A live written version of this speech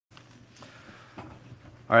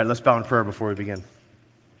All right, let's bow in prayer before we begin.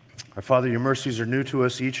 Our Father, your mercies are new to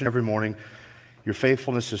us each and every morning. Your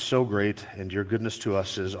faithfulness is so great, and your goodness to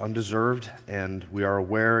us is undeserved, and we are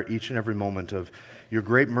aware each and every moment of your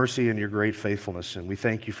great mercy and your great faithfulness, and we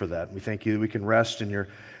thank you for that. We thank you that we can rest in your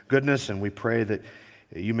goodness, and we pray that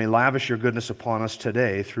you may lavish your goodness upon us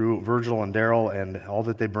today through Virgil and Darrell and all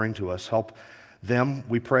that they bring to us. Help them,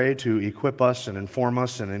 we pray, to equip us and inform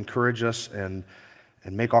us and encourage us and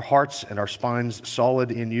make our hearts and our spines solid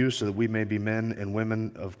in you so that we may be men and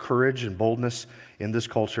women of courage and boldness in this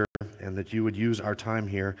culture, and that you would use our time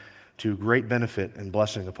here to great benefit and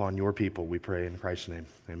blessing upon your people, we pray in Christ's name.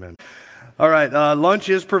 Amen. All right, lunch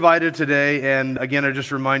is provided today, and again, I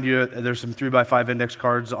just remind you, there's some 3x5 index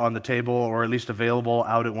cards on the table, or at least available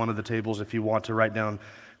out at one of the tables if you want to write down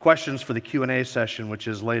questions for the Q&A session, which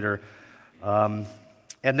is later.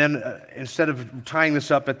 And then instead of tying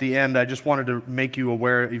this up at the end, I just wanted to make you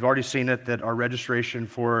aware, you've already seen it, that our registration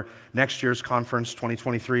for next year's conference,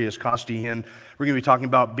 2023, is costing in. We're going to be talking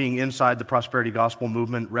about being inside the prosperity gospel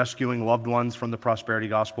movement, rescuing loved ones from the prosperity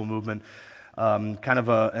gospel movement, kind of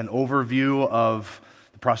an overview of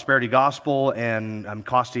the prosperity gospel, and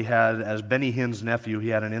Costi had, as Benny Hinn's nephew, he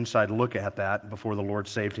had an inside look at that before the Lord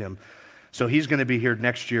saved him. So he's going to be here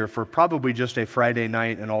next year for probably just a Friday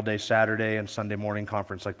night and all day Saturday and Sunday morning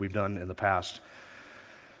conference like we've done in the past.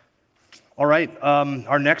 All right,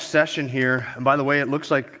 our next session here, and by the way, it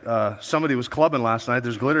looks like somebody was clubbing last night.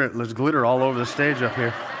 There's glitter all over the stage up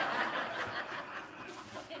here.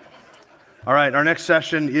 All right, our next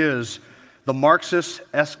session is the Marxist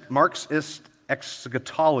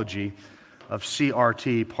Eschatology of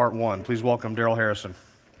CRT, Part 1. Please welcome Darrell Harrison.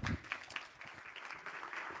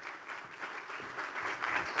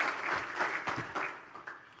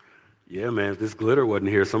 Yeah, man, if this glitter wasn't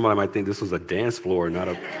here, somebody might think this was a dance floor, not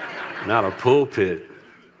a pulpit.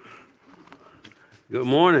 Good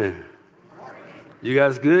morning. You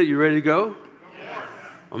guys good? You ready to go? Yes.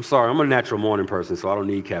 I'm sorry, I'm a natural morning person, so I don't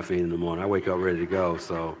need caffeine in the morning. I wake up ready to go,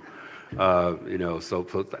 so,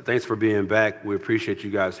 so thanks for being back. We appreciate you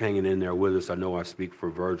guys hanging in there with us. I know I speak for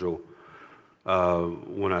Virgil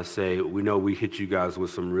when I say we know we hit you guys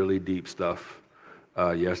with some really deep stuff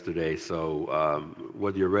yesterday, so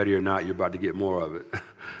whether you're ready or not, you're about to get more of it.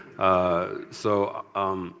 I'm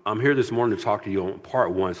here this morning to talk to you on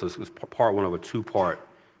part one. So it's part one of a two-part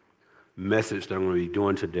message that I'm going to be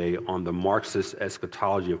doing today on the Marxist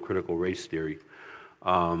eschatology of critical race theory.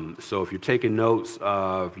 So if you're taking notes,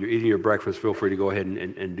 if you're eating your breakfast, feel free to go ahead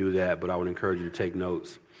and do that, but I would encourage you to take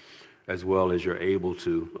notes as well as you're able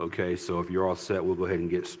to, okay? So if you're all set, we'll go ahead and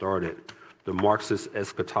get started. The Marxist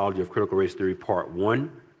Eschatology of Critical Race Theory, Part 1.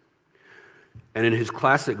 And in his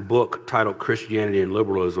classic book titled Christianity and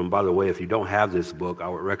Liberalism, by the way, if you don't have this book, I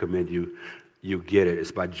would recommend you get it.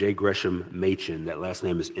 It's by J. Gresham Machen. That last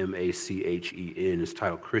name is M-A-C-H-E-N. It's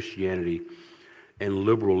titled Christianity and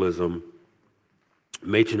Liberalism.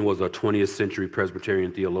 Machen was a 20th century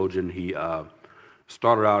Presbyterian theologian. He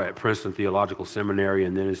started out at Princeton Theological Seminary,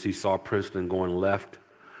 and then as he saw Princeton going left,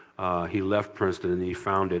 he left Princeton and he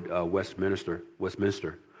founded Westminster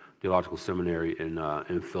Theological Seminary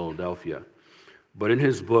in Philadelphia. But in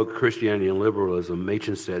his book, Christianity and Liberalism,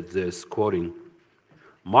 Machen said this, quoting,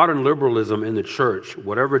 "Modern liberalism in the church,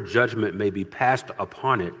 whatever judgment may be passed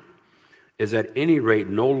upon it, is at any rate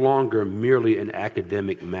no longer merely an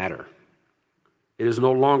academic matter. It is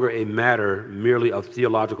no longer a matter merely of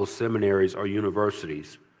theological seminaries or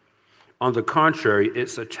universities. On the contrary,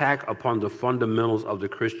 its attack upon the fundamentals of the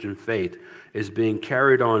Christian faith is being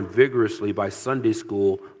carried on vigorously by Sunday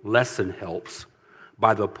school lesson helps,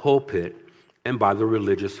 by the pulpit, and by the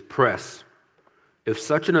religious press. If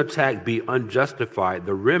such an attack be unjustified,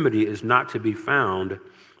 the remedy is not to be found,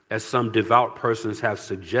 as some devout persons have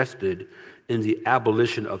suggested, in the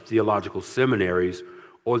abolition of theological seminaries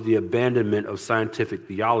or the abandonment of scientific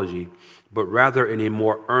theology, but rather in a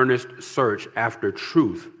more earnest search after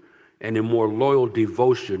truth and a more loyal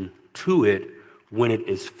devotion to it when it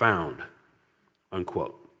is found,"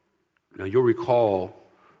 unquote. Now, you'll recall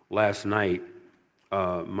last night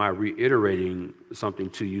my reiterating something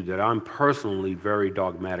to you that I'm personally very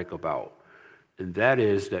dogmatic about, and that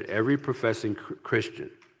is that every professing Christian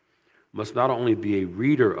must not only be a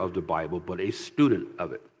reader of the Bible, but a student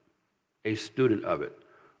of it. A student of it.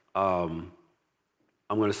 I'm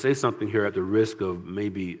going to say something here at the risk of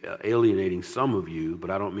maybe alienating some of you, but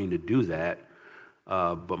I don't mean to do that.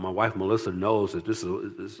 But my wife, Melissa, knows that this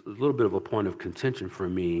is a little bit of a point of contention for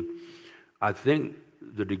me. I think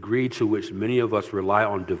the degree to which many of us rely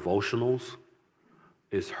on devotionals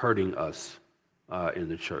is hurting us in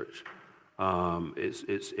the church.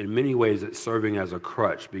 It's in many ways it's serving as a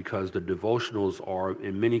crutch because the devotionals are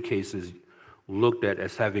in many cases looked at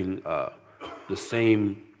as having the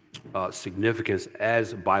same significance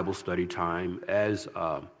as Bible study time, as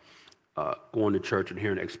going to church and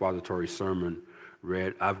hearing an expository sermon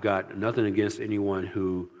read. I've got nothing against anyone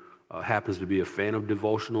who happens to be a fan of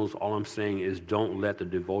devotionals. All I'm saying is don't let the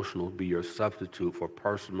devotional be your substitute for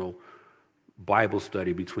personal Bible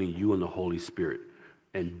study between you and the Holy Spirit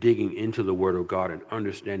and digging into the Word of God and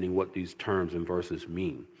understanding what these terms and verses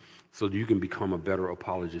mean so that you can become a better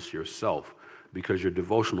apologist yourself, because your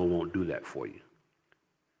devotional won't do that for you.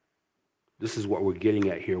 This is what we're getting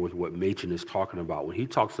at here with what Machen is talking about. When he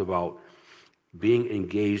talks about being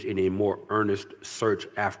engaged in a more earnest search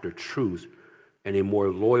after truth and a more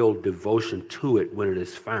loyal devotion to it when it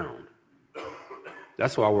is found.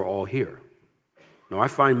 That's why we're all here. Now, I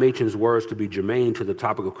find Machen's words to be germane to the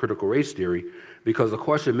topic of critical race theory because the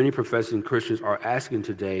question many professing Christians are asking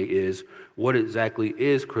today is, what exactly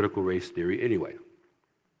is critical race theory anyway?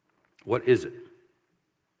 What is it?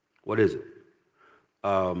 What is it?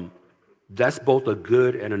 That's both a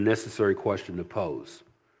good and a necessary question to pose.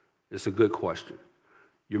 It's a good question.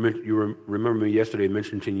 You remember me yesterday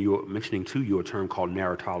mentioning to you a term called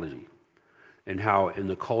narratology, and how in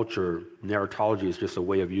the culture, narratology is just a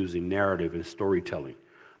way of using narrative and storytelling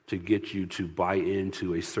to get you to buy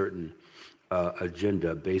into a certain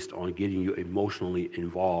agenda based on getting you emotionally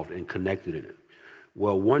involved and connected in it.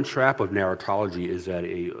 Well, one trap of narratology is that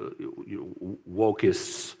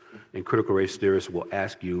wokeists and critical race theorists will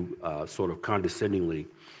ask you sort of condescendingly,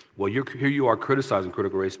 well, here you are criticizing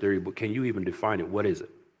critical race theory, but can you even define it? What is it?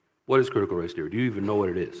 What is critical race theory? Do you even know what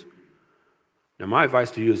it is? Now, my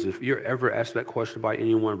advice to you is if you're ever asked that question by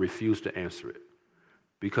anyone, refuse to answer it.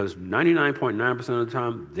 Because 99.9% of the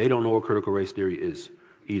time, they don't know what critical race theory is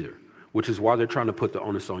either, which is why they're trying to put the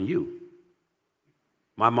onus on you.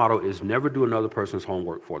 My motto is never do another person's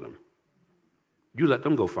homework for them. You let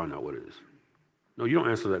them go find out what it is. No, you don't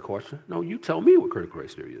answer that question. No, you tell me what critical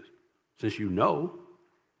race theory is, since you know.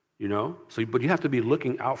 So, but you have to be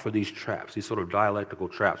looking out for these traps, these sort of dialectical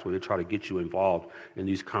traps where they try to get you involved in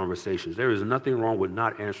these conversations. There is nothing wrong with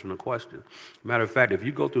not answering the question. Matter of fact, if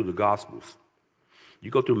you go through the Gospels,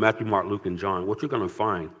 you go through Matthew, Mark, Luke, and John, what you're going to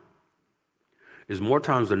find is more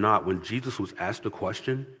times than not, when Jesus was asked a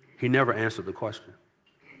question, he never answered the question.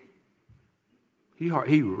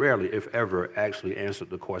 He rarely, if ever, actually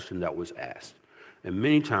answered the question that was asked. And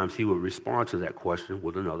many times he would respond to that question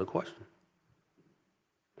with another question.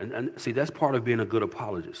 And see, that's part of being a good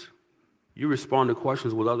apologist. You respond to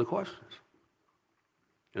questions with other questions.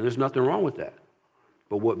 And there's nothing wrong with that.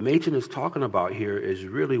 But what Machen is talking about here is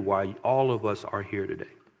really why all of us are here today.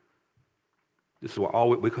 This is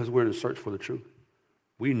why because we're in a search for the truth.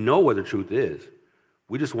 We know what the truth is.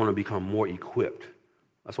 We just want to become more equipped.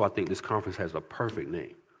 That's why I think this conference has a perfect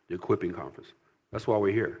name, the Equipping Conference. That's why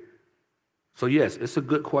we're here. So yes, it's a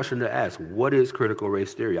good question to ask. What is critical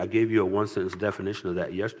race theory? I gave you a one-sentence definition of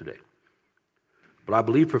that yesterday. But I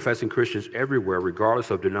believe professing Christians everywhere,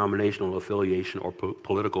 regardless of denominational affiliation or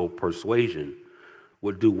political persuasion,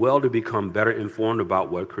 would do well to become better informed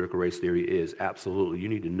about what critical race theory is. Absolutely. You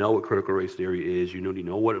need to know what critical race theory is. You need to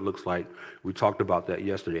know what it looks like. We talked about that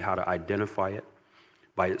yesterday, how to identify it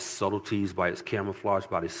by its subtleties, by its camouflage,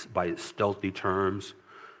 by its stealthy terms.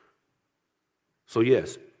 So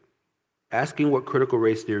yes, asking what critical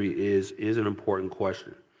race theory is an important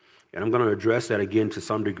question. And I'm going to address that again to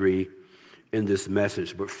some degree in this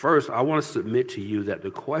message. But first, I want to submit to you that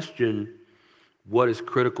the question, what is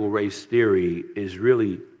critical race theory, is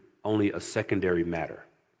really only a secondary matter.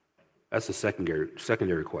 That's a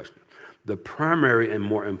secondary question. The primary and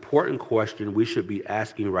more important question we should be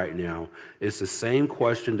asking right now is the same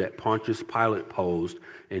question that Pontius Pilate posed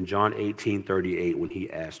in John 18:38 when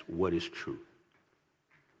he asked, what is truth?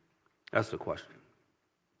 That's the question.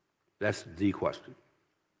 That's the question.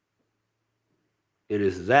 It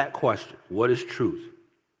is that question, what is truth,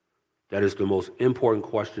 that is the most important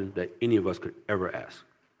question that any of us could ever ask.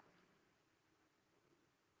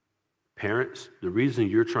 Parents, the reason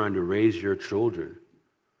you're trying to raise your children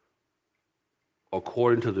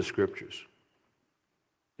according to the scriptures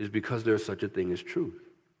is because there's such a thing as truth.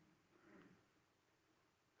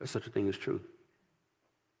 There's such a thing as truth.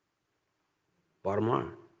 Bottom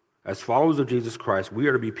line. As followers of Jesus Christ, we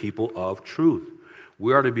are to be people of truth.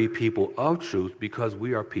 We are to be people of truth because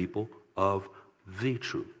we are people of the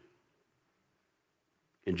truth.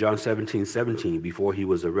 In John 17:17, before he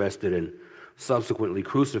was arrested and subsequently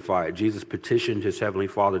crucified, Jesus petitioned his heavenly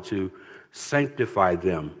Father to sanctify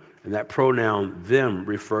them. And that pronoun them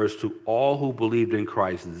refers to all who believed in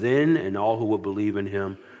Christ then and all who will believe in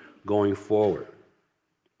him going forward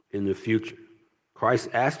in the future. Christ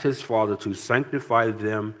asked his Father to sanctify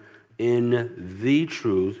them in the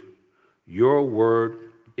truth. Your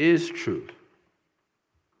word is truth.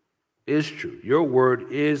 Is truth. Your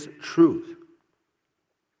word is truth.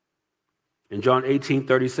 In John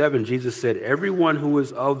 18:37, Jesus said, everyone who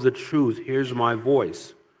is of the truth hears my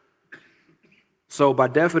voice. So by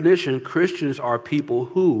definition, Christians are people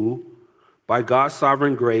who, by God's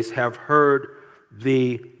sovereign grace, have heard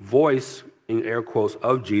the voice, in air quotes,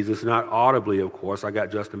 of Jesus, not audibly, of course. I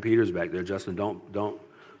got Justin Peters back there. Justin,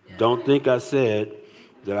 don't think I said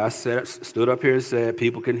that I stood up here and said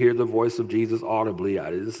people can hear the voice of Jesus audibly.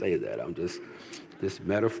 I didn't say that. I'm just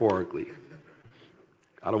metaphorically.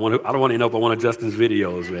 I don't want to end up on one of Justin's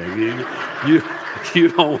videos, man. You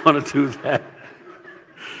don't want to do that.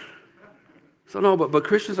 So no, but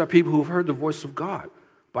Christians are people who've heard the voice of God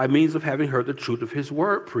by means of having heard the truth of his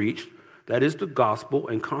word preached, that is the gospel,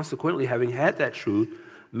 and consequently having had that truth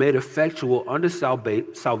made effectual unto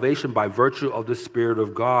salvation by virtue of the Spirit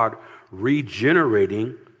of God,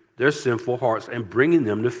 regenerating their sinful hearts and bringing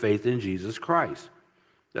them to faith in Jesus Christ.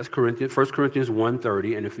 That's 1 Corinthians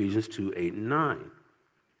 1:30 and Ephesians 2:8 and 9.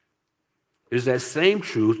 It is that same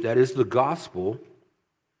truth, that is the gospel,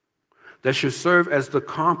 that should serve as the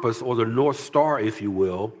compass or the North Star, if you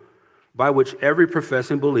will, by which every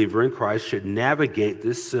professing believer in Christ should navigate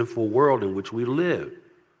this sinful world in which we live.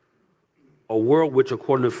 A world which,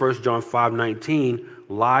 according to 1 John 5:19,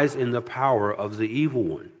 lies in the power of the evil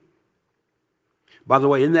one. By the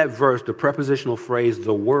way, in that verse, the prepositional phrase,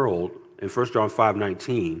 the world, in 1 John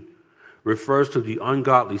 5:19, refers to the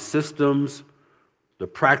ungodly systems, the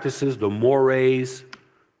practices, the mores,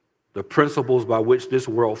 the principles by which this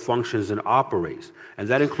world functions and operates. And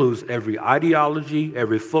that includes every ideology,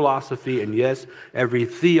 every philosophy, and yes, every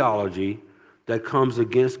theology that comes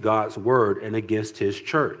against God's word and against his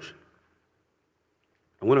church.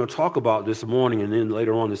 And we're going to talk about this morning, and then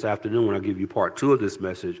later on this afternoon, when I give you part 2 of this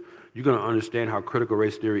message, you're going to understand how critical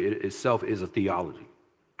race theory itself is a theology.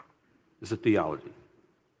 It's a theology.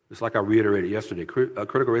 It's like I reiterated yesterday.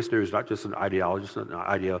 Critical race theory is not just an ideology, it's not an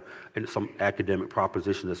idea and some academic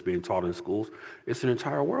proposition that's being taught in schools. It's an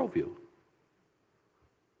entire worldview.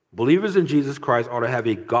 Believers in Jesus Christ ought to have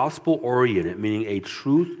a gospel-oriented, meaning a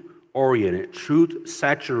truth-oriented,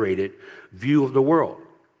 truth-saturated view of the world.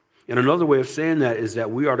 And another way of saying that is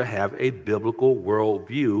that we are to have a biblical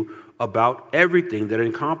worldview about everything that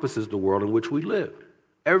encompasses the world in which we live.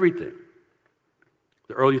 Everything.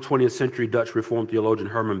 The early 20th century Dutch Reformed theologian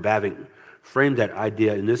Herman Bavinck framed that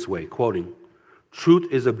idea in this way, quoting,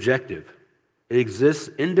 "Truth is objective. It exists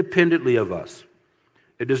independently of us.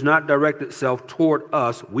 It does not direct itself toward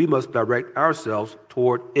us. We must direct ourselves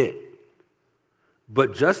toward it.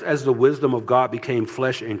 But just as the wisdom of God became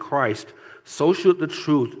flesh in Christ, so should the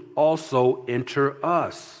truth also enter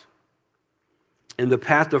us. In the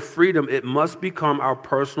path of freedom, it must become our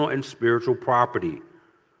personal and spiritual property.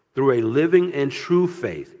 Through a living and true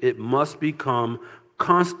faith, it must become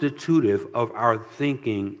constitutive of our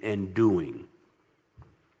thinking and doing."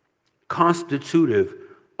 Constitutive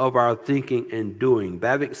of our thinking and doing.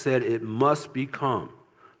 Bavinck said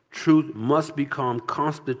truth must become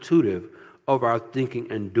constitutive of our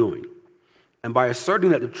thinking and doing. And by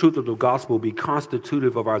asserting that the truth of the gospel be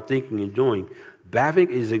constitutive of our thinking and doing, Bavinck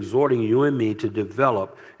is exhorting you and me to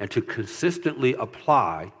develop and to consistently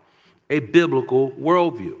apply a biblical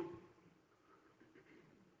worldview.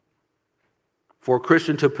 For a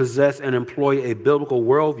Christian to possess and employ a biblical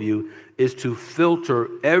worldview is to filter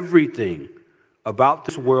everything about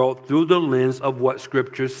this world through the lens of what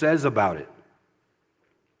Scripture says about it.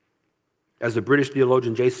 As the British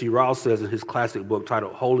theologian J.C. Ryle says in his classic book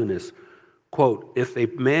titled Holiness, quote, "If a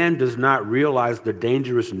man does not realize the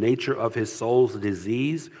dangerous nature of his soul's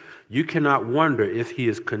disease, you cannot wonder if he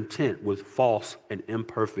is content with false and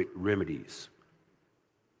imperfect remedies."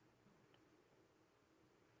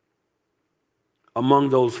 Among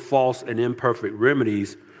those false and imperfect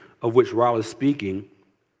remedies of which Ryle is speaking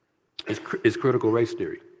is critical race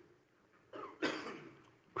theory.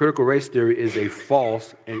 Critical race theory is a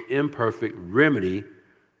false and imperfect remedy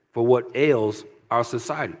for what ails our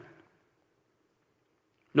society.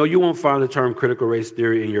 No, you won't find the term critical race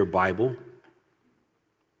theory in your Bible.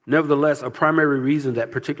 Nevertheless, a primary reason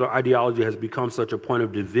that particular ideology has become such a point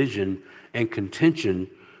of division and contention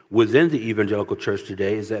within the evangelical church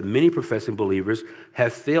today is that many professing believers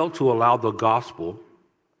have failed to allow the gospel,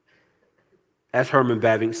 as Herman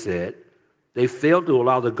Bavinck said, they failed to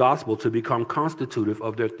allow the gospel to become constitutive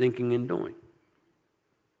of their thinking and doing,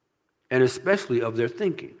 and especially of their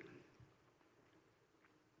thinking.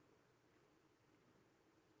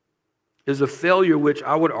 is a failure which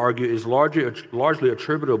I would argue is largely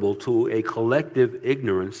attributable to a collective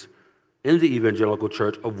ignorance in the evangelical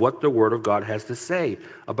church of what the Word of God has to say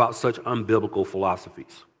about such unbiblical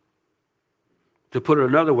philosophies. To put it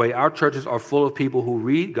another way, our churches are full of people who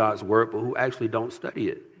read God's Word but who actually don't study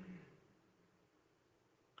it.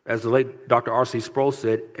 As the late Dr. R.C. Sproul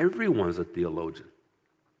said, everyone's a theologian.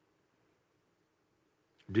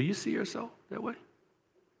 Do you see yourself that way?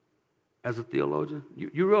 As a theologian?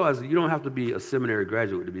 You realize that you don't have to be a seminary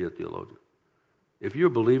graduate to be a theologian. If you're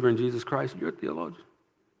a believer in Jesus Christ, you're a theologian.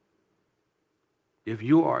 If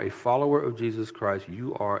you are a follower of Jesus Christ,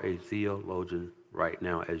 you are a theologian right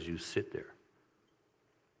now as you sit there.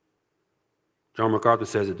 John MacArthur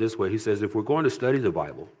says it this way. He says, if we're going to study the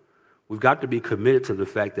Bible, we've got to be committed to the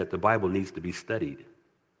fact that the Bible needs to be studied.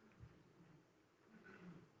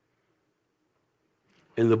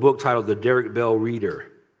 In the book titled The Derek Bell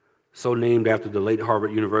Reader, so named after the late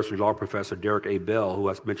Harvard University law professor Derek A. Bell, who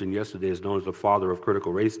I mentioned yesterday is known as the father of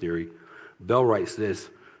critical race theory, Bell writes this,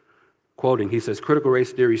 quoting, he says, critical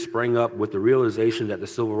race theory sprang up with the realization that the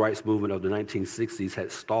civil rights movement of the 1960s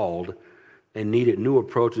had stalled and needed new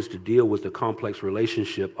approaches to deal with the complex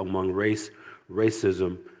relationship among race,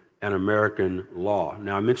 racism, and American law.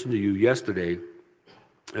 Now, I mentioned to you yesterday,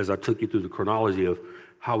 as I took you through the chronology of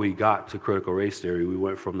how we got to critical race theory, we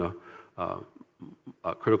went from the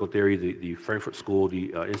critical theory, the Frankfurt School,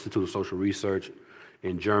 the Institute of Social Research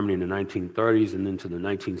in Germany in the 1930s, and then to the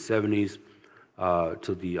 1970s,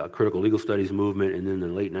 to the critical legal studies movement, and then in the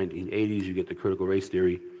late 1980s, you get the critical race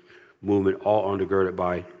theory movement, all undergirded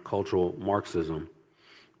by cultural Marxism.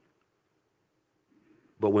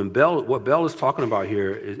 But what Bell is talking about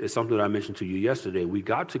here is something that I mentioned to you yesterday. We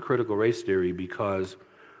got to critical race theory because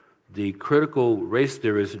the critical race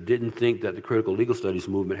theorists didn't think that the critical legal studies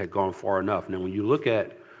movement had gone far enough. Now, when you look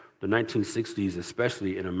at the 1960s,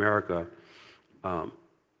 especially in America,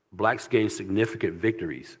 blacks gained significant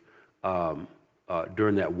victories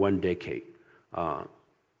during that one decade.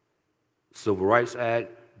 Civil Rights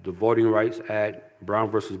Act, the Voting Rights Act, Brown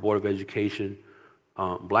versus Board of Education,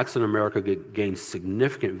 blacks in America gained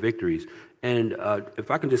significant victories. And if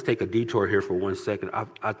I can just take a detour here for 1 second,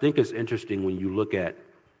 I think it's interesting when you look at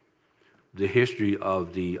the history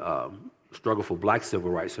of the struggle for black civil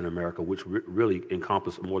rights in America, which really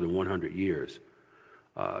encompassed more than 100 years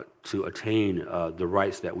to attain the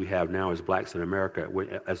rights that we have now as blacks in America,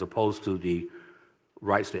 as opposed to the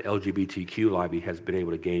rights that LGBTQ lobby has been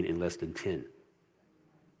able to gain in less than 10.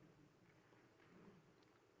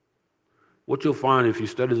 What you'll find if you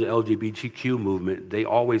study the LGBTQ movement, they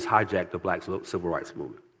always hijack the black civil rights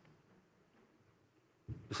movement.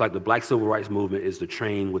 It's like the black civil rights movement is the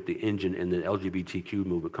train with the engine, and the LGBTQ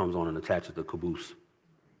movement comes on and attaches the caboose.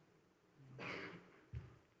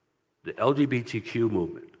 The LGBTQ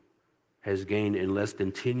movement has gained in less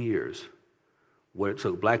than 10 years what it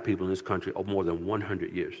took black people in this country of more than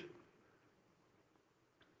 100 years.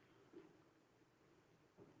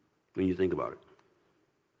 When you think about it.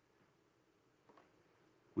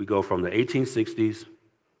 We go from the 1860s,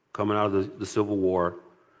 coming out of the Civil War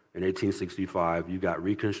in 1865, you got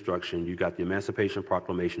Reconstruction, you got the Emancipation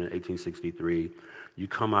Proclamation in 1863, you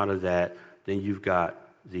come out of that, then you've got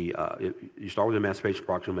you start with the Emancipation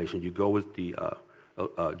Proclamation, you go with the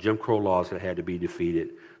Jim Crow laws that had to be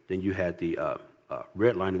defeated, then you had the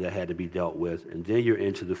redlining that had to be dealt with, and then you're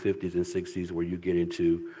into the 50s and 60s where you get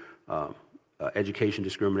into education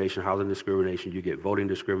discrimination, housing discrimination, you get voting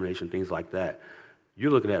discrimination, things like that.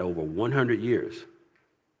 You're looking at over 100 years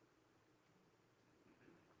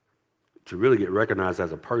to really get recognized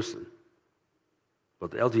as a person.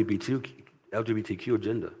 But the LGBTQ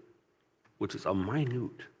agenda, which is a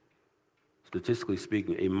minute, statistically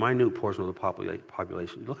speaking, a minute portion of the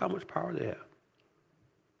population, look how much power they have.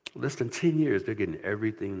 Less than 10 years, they're getting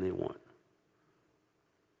everything they want.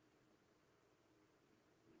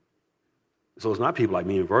 So it's not people like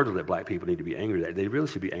me and Virgil that black people need to be angry at. They really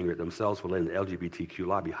should be angry at themselves for letting the LGBTQ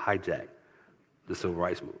lobby hijack the civil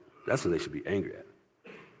rights movement. That's what they should be angry at.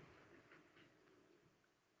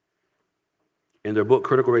 In their book,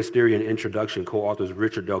 Critical Race Theory and Introduction, co-authors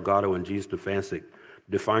Richard Delgado and G. Stefancic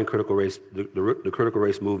define critical race, the critical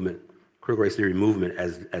race movement, critical race theory movement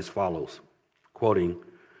as follows, quoting,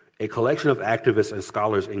 a collection of activists and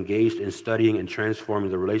scholars engaged in studying and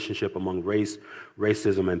transforming the relationship among race,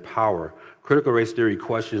 racism, and power. Critical race theory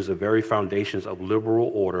questions the very foundations of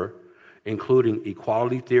liberal order, including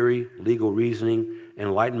equality theory, legal reasoning,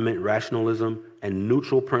 Enlightenment rationalism, and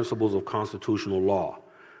neutral principles of constitutional law.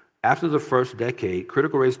 After the first decade,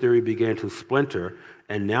 critical race theory began to splinter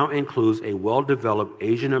and now includes a well-developed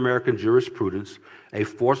Asian American jurisprudence, a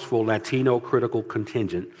forceful Latino critical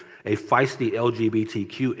contingent, a feisty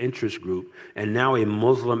LGBTQ interest group, and now a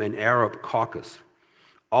Muslim and Arab caucus.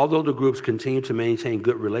 Although the groups continue to maintain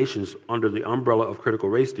good relations under the umbrella of critical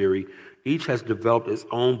race theory, each has developed its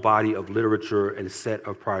own body of literature and set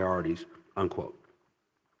of priorities, unquote.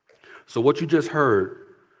 So what you just heard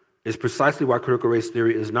is precisely why critical race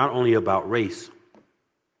theory is not only about race.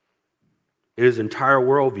 It is an entire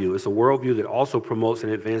worldview. It's a worldview that also promotes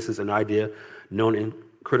and advances an idea known in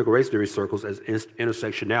critical race theory circles as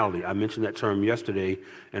intersectionality. I mentioned that term yesterday,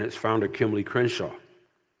 and its founder, Kimberly Crenshaw.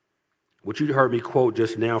 What you heard me quote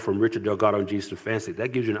just now from Richard Delgado and G. Stefancic,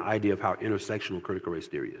 that gives you an idea of how intersectional critical race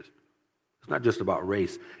theory is. It's not just about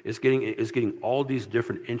race. It's getting all these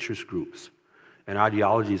different interest groups and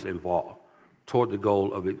ideologies involved toward the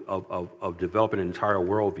goal of developing an entire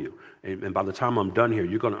worldview. And by the time I'm done here,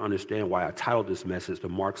 you're going to understand why I titled this message the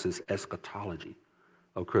Marxist Eschatology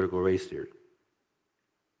of Critical Race Theory.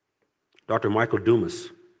 Dr. Michael Dumas,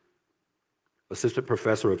 assistant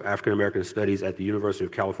professor of African American Studies at the University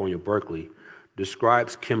of California, Berkeley,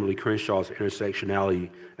 describes Kimberly Crenshaw's intersectionality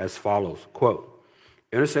as follows, quote,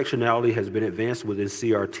 intersectionality has been advanced within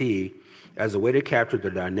CRT as a way to capture the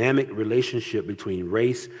dynamic relationship between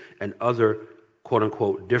race and other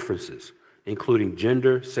quote-unquote differences, including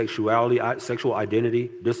gender, sexuality, sexual identity,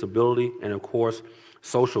 disability, and of course,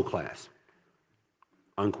 social class,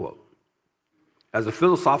 unquote. As a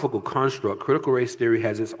philosophical construct, critical race theory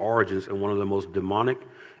has its origins in one of the most demonic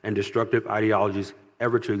and destructive ideologies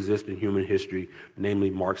ever to exist in human history, namely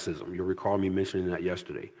Marxism. You'll recall me mentioning that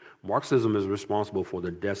yesterday. Marxism is responsible for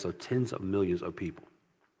the deaths of tens of millions of people.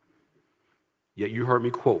 Yet you heard me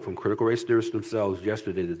quote from critical race theorists themselves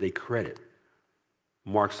yesterday that they credit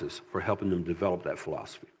Marxists for helping them develop that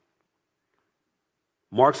philosophy.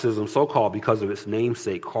 Marxism, so-called because of its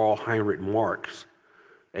namesake, Karl Heinrich Marx,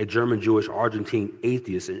 a German Jewish Argentine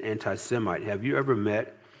atheist and anti-Semite. Have you ever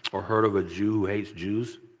met or heard of a Jew who hates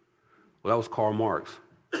Jews? Well, that was Karl Marx.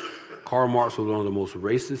 Karl Marx was one of the most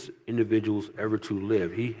racist individuals ever to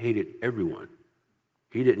live. He hated everyone.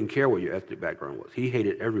 He didn't care what your ethnic background was. He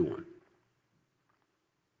hated everyone.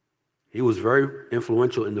 He was very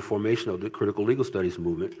influential in the formation of the critical legal studies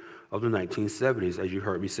movement of the 1970s, as you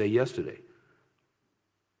heard me say yesterday.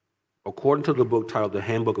 According to the book titled The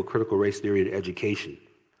Handbook of Critical Race Theory in Education,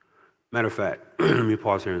 matter of fact, let me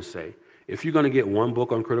pause here and say, if you're going to get one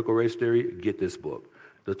book on critical race theory, get this book.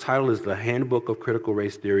 The title is The Handbook of Critical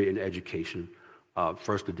Race Theory in Education,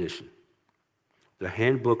 first edition. The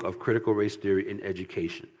Handbook of Critical Race Theory in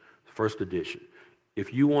Education, first edition.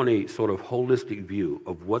 If you want a sort of holistic view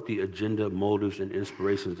of what the agenda, motives, and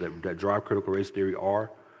inspirations that drive critical race theory are,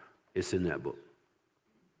 it's in that book.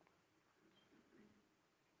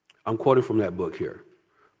 I'm quoting from that book here.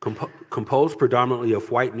 Composed predominantly of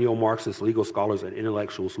white neo-Marxist legal scholars and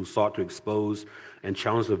intellectuals who sought to expose and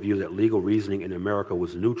challenge the view that legal reasoning in America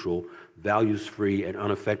was neutral, values-free, and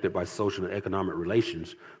unaffected by social and economic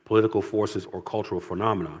relations, political forces, or cultural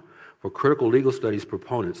phenomena. For critical legal studies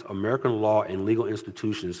proponents, American law and legal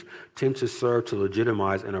institutions tend to serve to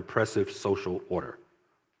legitimize an oppressive social order,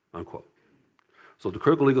 unquote. So the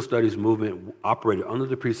critical legal studies movement operated under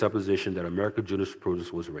the presupposition that American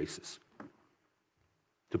jurisprudence was racist.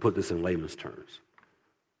 To put this in layman's terms,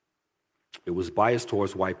 it was biased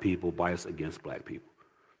towards white people, biased against black people,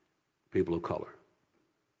 people of color.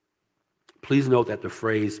 Please note that the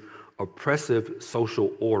phrase oppressive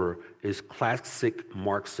social order is classic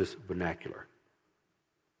Marxist vernacular.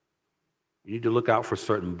 You need to look out for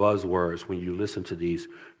certain buzzwords when you listen to these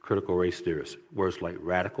critical race theorists. Words like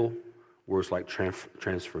radical, words like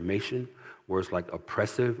transformation, words like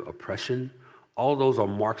oppressive, oppression, all those are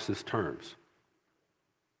Marxist terms.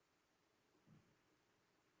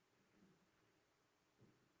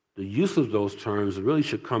 The use of those terms really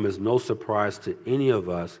should come as no surprise to any of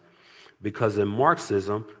us, because in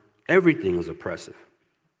Marxism, everything is oppressive.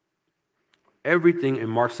 Everything in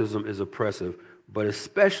Marxism is oppressive, but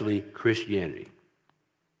especially Christianity.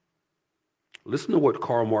 Listen to what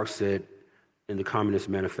Karl Marx said in the Communist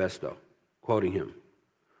Manifesto, quoting him.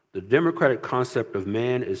 The democratic concept of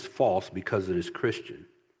man is false because it is Christian.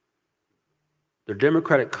 The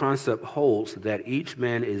democratic concept holds that each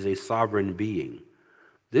man is a sovereign being.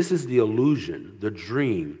 This is the illusion, the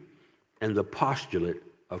dream, and the postulate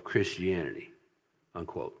of Christianity,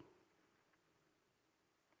 unquote.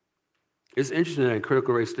 It's interesting that in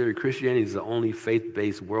critical race theory, Christianity is the only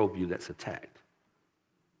faith-based worldview that's attacked.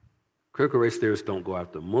 Critical race theorists don't go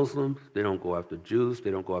after Muslims, they don't go after Jews, they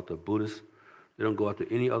don't go after Buddhists, they don't go after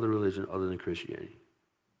any other religion other than Christianity.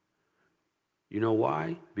 You know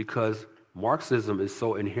why? Because Marxism is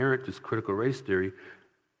so inherent to critical race theory.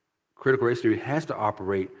 Critical race theory has to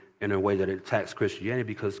operate in a way that it attacks Christianity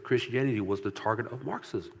because Christianity was the target of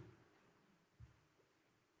Marxism.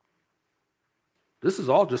 This has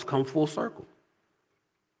all just come full circle.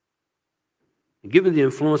 And given the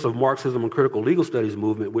influence of Marxism and critical legal studies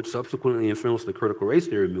movement, which subsequently influenced the critical race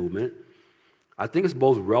theory movement, I think it's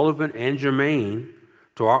both relevant and germane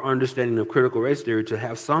to our understanding of critical race theory to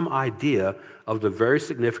have some idea of the very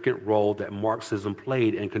significant role that Marxism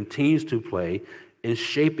played and continues to play in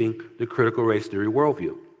shaping the critical race theory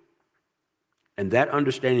worldview. And that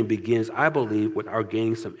understanding begins, I believe, with our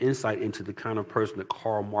gaining some insight into the kind of person that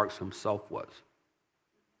Karl Marx himself was.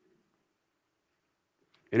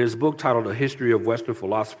 In his book titled A History of Western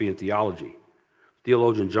Philosophy and Theology,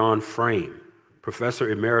 theologian John Frame, professor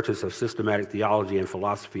emeritus of systematic theology and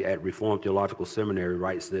philosophy at Reformed Theological Seminary,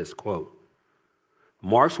 writes this, quote,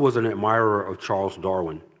 Marx was an admirer of Charles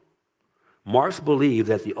Darwin. Marx believed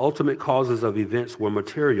that the ultimate causes of events were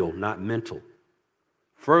material, not mental.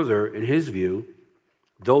 Further, in his view,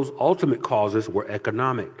 those ultimate causes were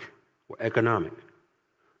economic.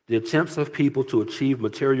 The attempts of people to achieve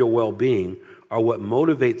material well-being are what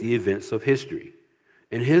motivate the events of history.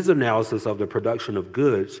 In his analysis of the production of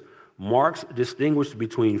goods, Marx distinguished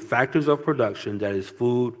between factors of production, that is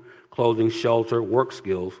food, clothing, shelter, work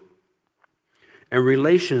skills, and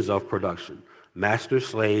relations of production, master,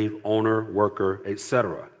 slave, owner, worker,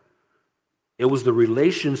 etc. It was the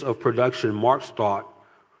relations of production Marx thought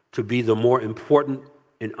to be the more important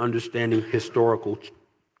in understanding historical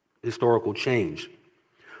change.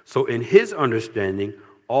 So in his understanding,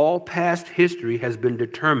 all past history has been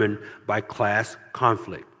determined by class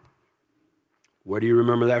conflict. Where do you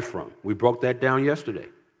remember that from? We broke that down yesterday.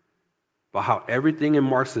 About how everything in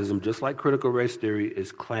Marxism, just like critical race theory,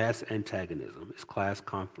 is class antagonism, it's class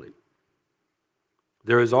conflict.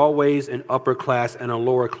 There is always an upper class and a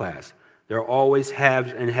lower class. There are always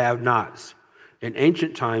haves and have-nots. In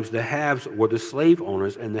ancient times, the haves were the slave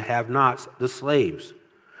owners and the have-nots the slaves.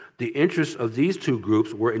 The interests of these two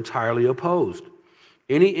groups were entirely opposed.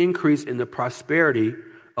 Any increase in the prosperity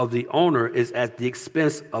of the owner is at the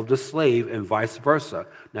expense of the slave and vice versa.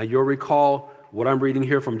 Now, you'll recall what I'm reading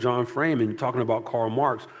here from John Frame and talking about Karl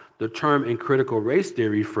Marx. The term in critical race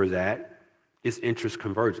theory for that is interest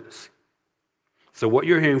convergence. So what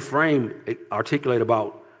you're hearing Frame articulate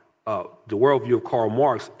about the worldview of Karl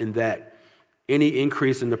Marx in that any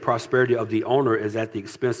increase in the prosperity of the owner is at the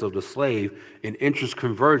expense of the slave. In interest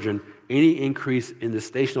conversion, any increase in the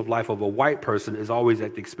station of life of a white person is always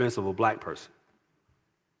at the expense of a black person.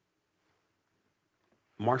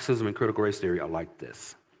 Marxism and critical race theory are like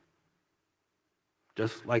this.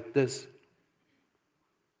 Just like this.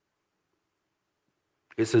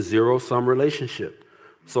 It's a zero-sum relationship.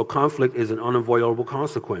 So conflict is an unavoidable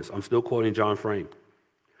consequence. I'm still quoting John Frame.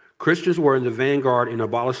 Christians were in the vanguard in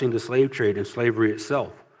abolishing the slave trade and slavery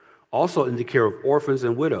itself, also in the care of orphans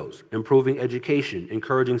and widows, improving education,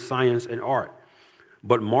 encouraging science and art.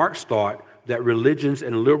 But Marx thought that religions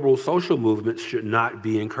and liberal social movements should not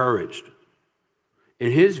be encouraged.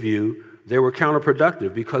 In his view, they were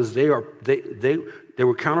counterproductive because there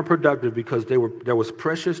was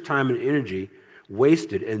precious time and energy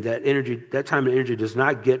wasted, and that time and energy does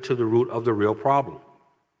not get to the root of the real problem.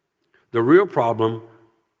 The real problem,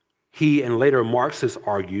 he and later Marxists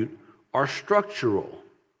argued, are structural.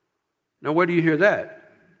 Now, where do you hear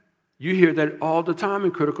that? You hear that all the time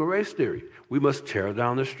in critical race theory. We must tear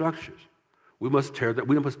down the structures. We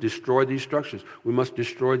must destroy these structures. We must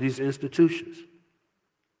destroy these institutions.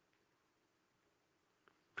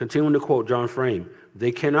 Continuing to quote John Frame,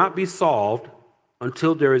 they cannot be solved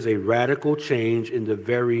until there is a radical change in the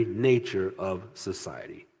very nature of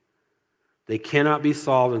society. They cannot be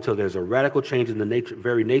solved until there's a radical change in the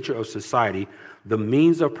very nature of society. The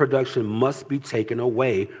means of production must be taken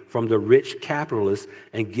away from the rich capitalists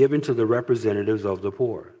and given to the representatives of the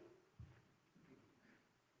poor.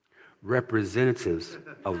 Representatives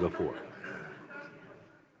of the poor.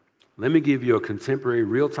 Let me give you a contemporary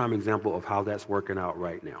real-time example of how that's working out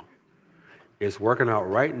right now. It's working out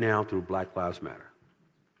right now through Black Lives Matter.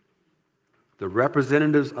 The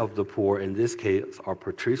representatives of the poor in this case are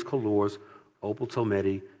Patrisse Cullors, Opal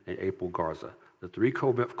Tometi, and April Garza, the three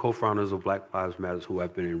co-founders of Black Lives Matter who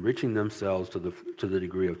have been enriching themselves to the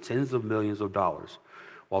degree of tens of millions of dollars,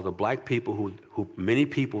 while the black people who many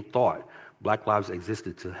people thought Black lives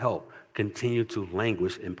existed to help continue to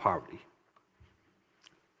languish in poverty.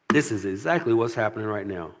 This is exactly what's happening right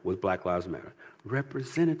now with Black Lives Matter.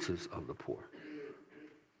 Representatives of the poor.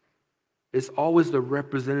 It's always the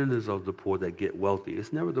representatives of the poor that get wealthy.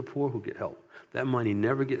 It's never the poor who get help. That money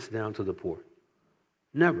never gets down to the poor.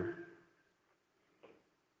 Never.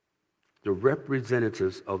 The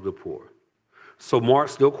representatives of the poor. So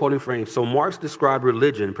Marx, still quoting Frames, so Marx described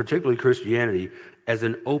religion, particularly Christianity, as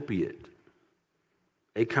an opiate,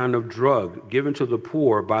 a kind of drug given to the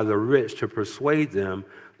poor by the rich to persuade them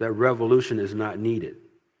that revolution is not needed.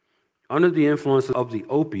 Under the influence of the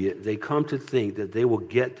opiate, they come to think that they will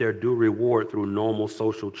get their due reward through normal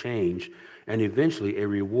social change and eventually a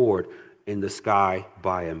reward in the sky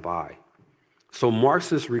by and by. So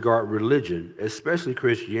Marxists regard religion, especially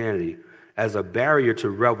Christianity, as a barrier to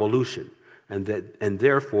revolution and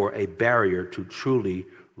therefore a barrier to truly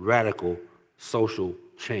radical social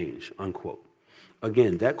change, unquote.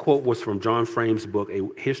 Again, that quote was from John Frame's book, A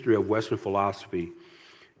History of Western Philosophy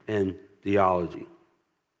and Theology.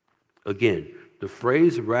 Again, the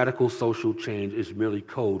phrase radical social change is merely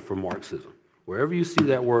code for Marxism. Wherever you see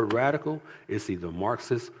that word radical, it's either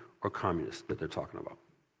Marxist or communist that they're talking about.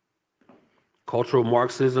 Cultural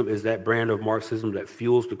Marxism is that brand of Marxism that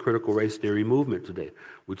fuels the critical race theory movement today.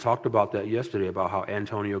 We talked about that yesterday, about how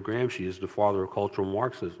Antonio Gramsci is the father of cultural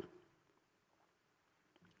Marxism.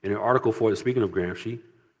 In an article speaking of Gramsci,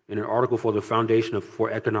 in an article for the Foundation for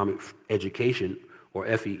Economic Education, or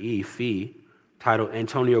FEE, titled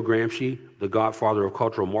Antonio Gramsci, the Godfather of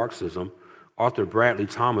Cultural Marxism, author Bradley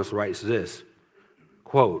Thomas writes this,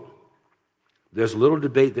 quote, "There's little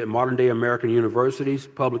debate that modern-day American universities,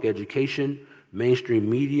 public education, mainstream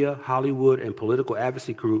media, Hollywood, and political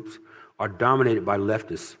advocacy groups are dominated by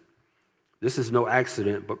leftists. This is no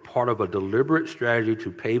accident, but part of a deliberate strategy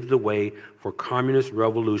to pave the way for communist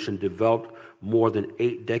revolution developed more than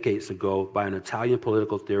 8 decades ago by an Italian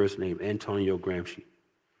political theorist named Antonio Gramsci.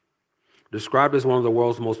 Described as one of the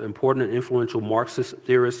world's most important and influential Marxist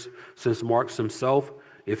theorists since Marx himself,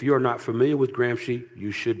 if you are not familiar with Gramsci,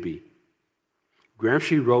 you should be.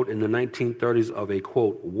 Gramsci wrote in the 1930s of a,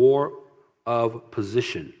 quote, war of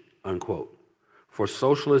position, unquote, for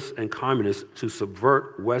socialists and communists to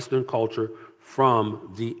subvert Western culture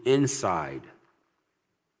from the inside.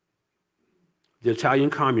 The Italian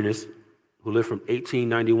communist, who lived from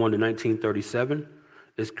 1891 to 1937,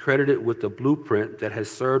 is credited with the blueprint that has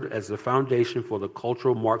served as the foundation for the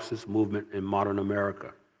cultural Marxist movement in modern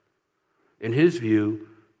America. In his view,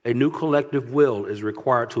 a new collective will is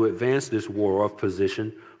required to advance this war of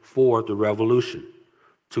position for the revolution.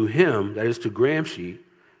 To him, that is to Gramsci,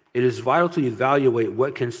 it is vital to evaluate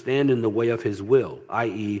what can stand in the way of his will,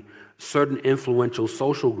 i.e., certain influential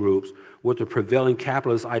social groups with the prevailing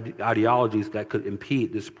capitalist ideologies that could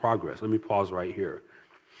impede this progress. Let me pause right here.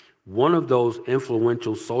 One of those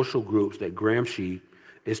influential social groups that Gramsci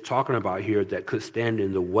is talking about here that could stand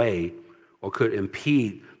in the way or could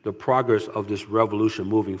impede the progress of this revolution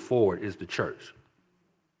moving forward is the church.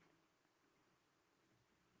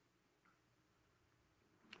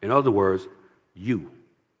 In other words, you.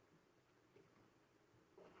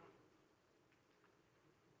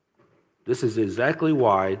 This is exactly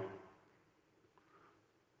why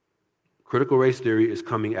critical race theory is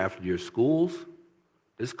coming after your schools,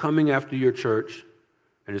 it's coming after your church,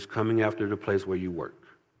 and it's coming after the place where you work.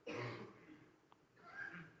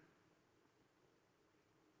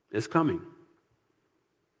 It's coming.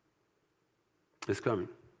 It's coming.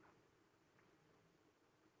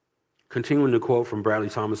 Continuing to quote from Bradley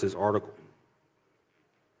Thomas's article,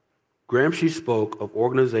 Gramsci spoke of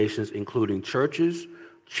organizations including churches,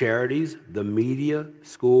 charities, the media,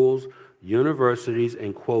 schools, universities,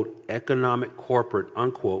 and, quote, economic, corporate,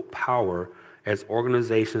 unquote, power as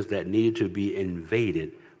organizations that needed to be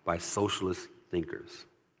invaded by socialist thinkers.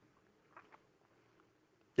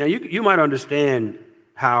 Now, you might understand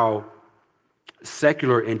how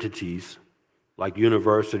secular entities like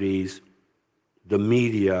universities, the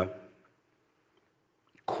media,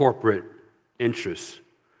 corporate interests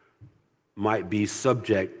might be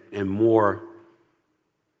subject and more,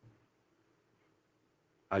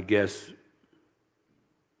 I guess,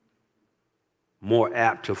 more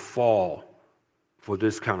apt to fall for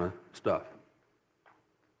this kind of stuff.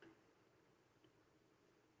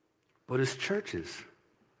 But it's churches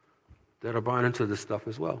that are buying into this stuff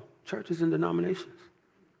as well. Churches and denominations.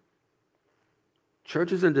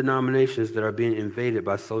 Churches and denominations that are being invaded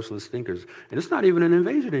by socialist thinkers. And it's not even an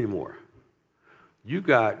invasion anymore. You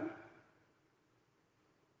got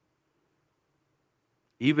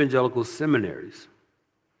evangelical seminaries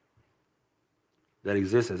that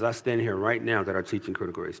exist as I stand here right now that are teaching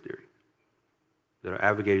critical race theory, that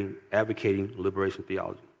are advocating liberation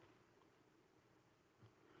theology.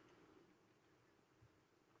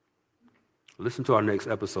 Listen to our next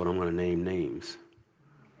episode. I'm going to name names.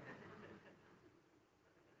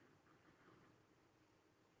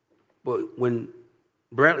 But when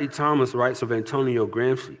Bradley Thomas writes of Antonio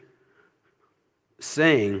Gramsci,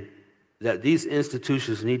 saying that these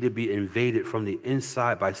institutions need to be invaded from the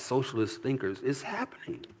inside by socialist thinkers. It's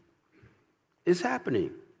happening. It's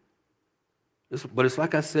happening. But it's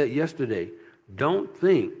like I said yesterday, don't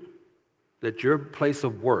think that your place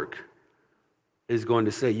of work is going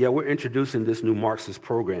to say, yeah, we're introducing this new Marxist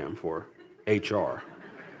program for HR.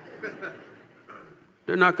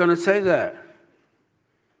 They're not going to say that.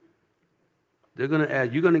 They're going to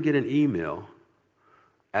add, you're going to get an email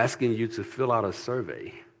asking you to fill out a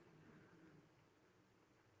survey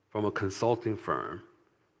from a consulting firm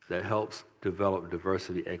that helps develop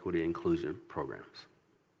diversity, equity, inclusion programs.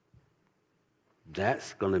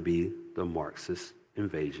 That's going to be the Marxist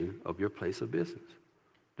invasion of your place of business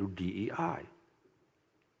through DEI.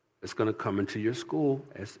 It's going to come into your school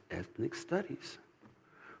as ethnic studies,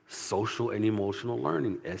 social and emotional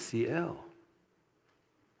learning, SEL.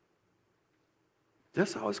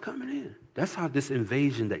 That's how it's coming in. That's how this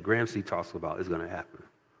invasion that Gramsci talks about is going to happen.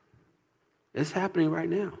 It's happening right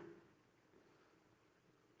now.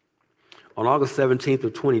 On August 17th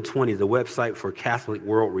of 2020, the website for Catholic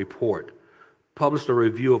World Report published a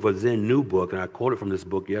review of a then new book, and I quoted from this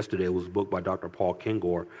book yesterday. It was a book by Dr. Paul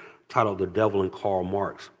Kengor titled The Devil and Karl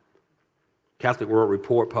Marx. Catholic World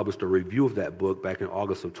Report published a review of that book back in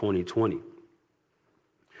August of 2020.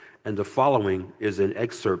 And the following is an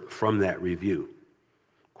excerpt from that review.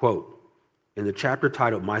 Quote, in the chapter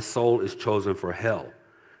titled My Soul is Chosen for Hell,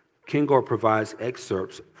 Kengor provides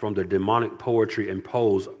excerpts from the demonic poetry and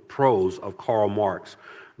prose of Karl Marx,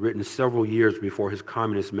 written several years before his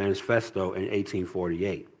Communist Manifesto in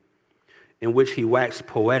 1848, in which he waxed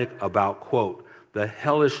poetic about, quote, the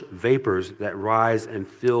hellish vapors that rise and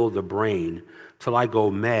fill the brain till I go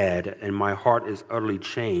mad and my heart is utterly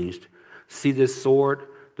changed. See this sword?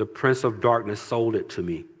 The Prince of Darkness sold it to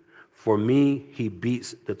me. For me, he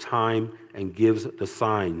beats the time and gives the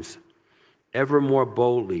signs. Ever more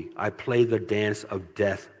boldly, I play the dance of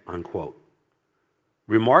death, unquote.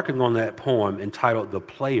 Remarking on that poem entitled The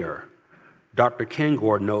Player, Dr.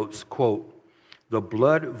 Kengor notes, quote, the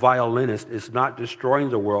blood violinist is not destroying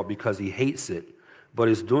the world because he hates it, but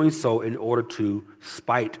is doing so in order to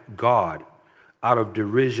spite God out of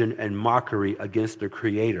derision and mockery against the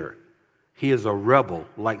Creator. He is a rebel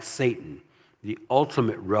like Satan, the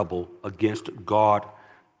ultimate rebel against God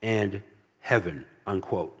and heaven,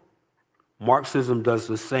 unquote. Marxism does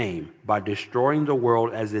the same by destroying the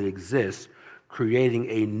world as it exists, creating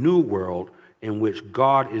a new world in which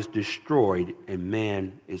God is destroyed and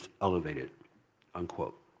man is elevated,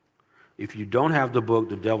 unquote. If you don't have the book,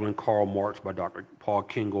 The Devil and Karl Marx by Dr. Paul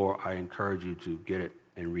Kengor, I encourage you to get it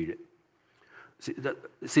and read it.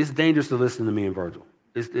 See, it's dangerous to listen to me and Virgil.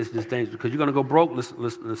 It's just dangerous because you're going to go broke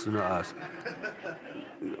listen to us.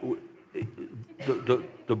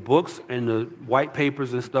 The books and the white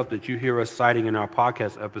papers and stuff that you hear us citing in our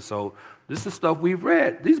podcast episode, this is stuff we've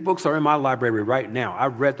read. These books are in my library right now.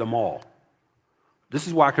 I've read them all. This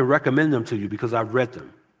is why I can recommend them to you, because I've read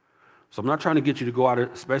them. So I'm not trying to get you to go out,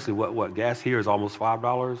 especially what gas here is almost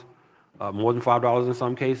 $5, more than $5 in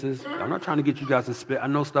some cases. I'm not trying to get you guys to spend. I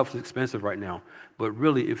know stuff's expensive right now, but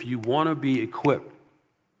really, if you want to be equipped,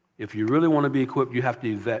 if you really want to be equipped, you have to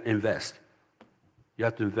invest. You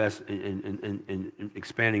have to invest in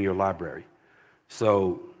expanding your library.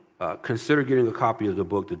 So consider getting a copy of the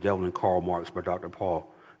book, The Devil and Karl Marx by Dr. Paul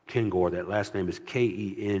Kengor. That last name is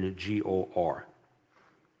Kengor.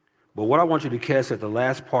 But what I want you to catch at the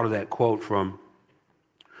last part of that quote from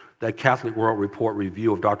that Catholic World Report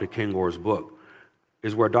review of Dr. Kengor's book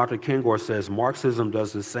is where Dr. Kengor says, Marxism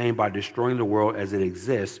does the same by destroying the world as it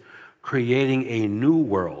exists, creating a new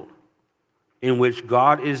world in which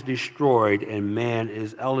God is destroyed and man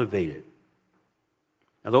is elevated.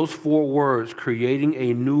 Now, those four words, creating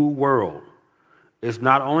a new world, is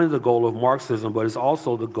not only the goal of Marxism, but it's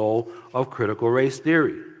also the goal of critical race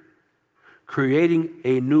theory. Creating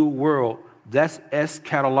a new world, that's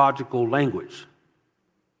eschatological language.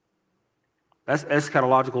 That's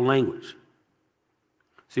eschatological language.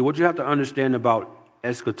 See, what you have to understand about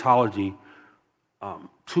eschatology,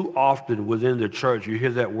 too often within the church, you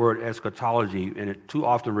hear that word eschatology, and it too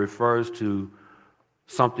often refers to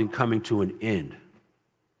something coming to an end.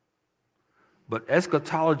 But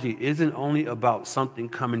eschatology isn't only about something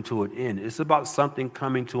coming to an end. It's about something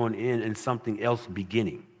coming to an end and something else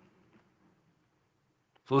beginning.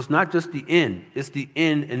 So it's not just the end. It's the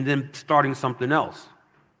end and then starting something else.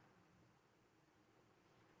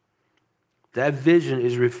 That vision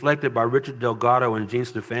is reflected by Richard Delgado and Gene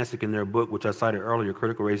Stefancic in their book, which I cited earlier,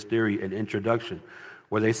 Critical Race Theory and Introduction,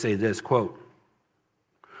 where they say this, quote,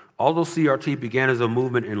 although CRT began as a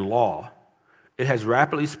movement in law, It has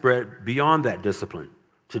rapidly spread beyond that discipline.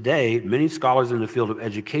 Today, many scholars in the field of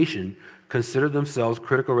education consider themselves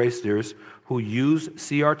critical race theorists who use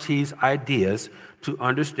CRT's ideas to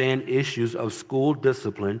understand issues of school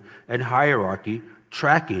discipline and hierarchy,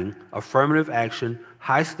 tracking, affirmative action,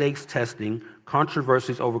 high-stakes testing,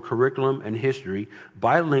 controversies over curriculum and history,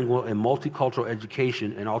 bilingual and multicultural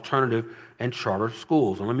education, and alternative and charter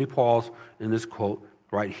schools. And let me pause in this quote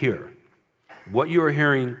right here. What you are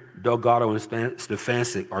hearing Delgado and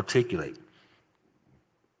Stefancic articulate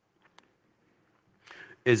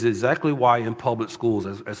is exactly why in public schools,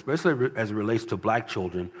 especially as it relates to black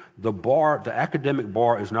children, the academic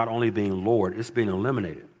bar is not only being lowered, it's being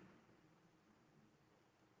eliminated.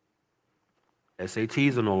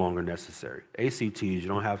 SATs are no longer necessary. ACTs, you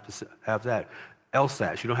don't have to have that.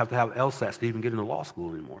 LSATs, you don't have to have LSATs to even get into law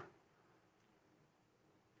school anymore.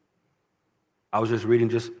 I was just reading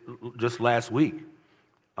just last week,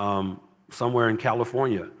 somewhere in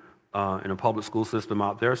California, in a public school system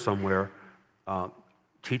out there somewhere,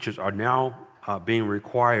 teachers are now being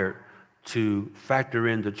required to factor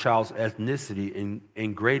in the child's ethnicity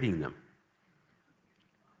in grading them,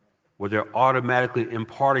 where they're automatically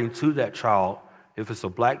imparting to that child, if it's a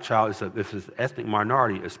black child, if it's an ethnic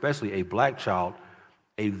minority, especially a black child,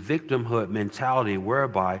 a victimhood mentality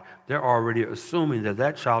whereby they're already assuming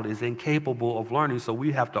that child is incapable of learning, so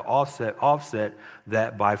we have to offset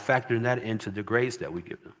that by factoring that into the grades that we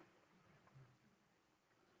give them.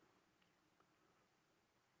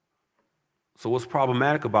 So what's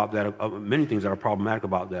problematic about that, many things that are problematic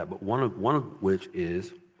about that, but one of which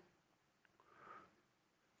is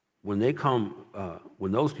when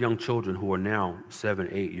those young children who are now 7,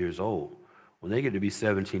 8 years old, when they get to be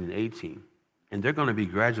 17 and 18, and they're going to be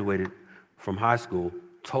graduated from high school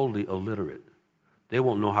totally illiterate. They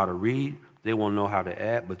won't know how to read, they won't know how to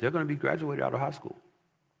add, but they're going to be graduated out of high school.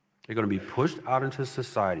 They're going to be pushed out into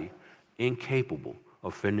society incapable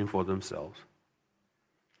of fending for themselves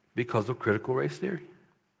because of critical race theory.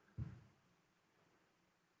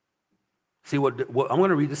 See, what I'm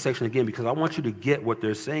going to read this section again because I want you to get what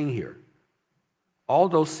they're saying here.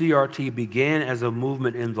 Although CRT began as a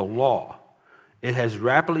movement in the law, it has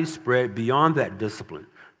rapidly spread beyond that discipline.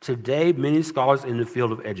 Today, many scholars in the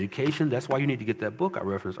field of education, that's why you need to get that book I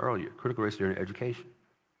referenced earlier, Critical Race Theory in Education.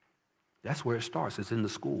 That's where it starts. It's in the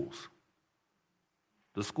schools.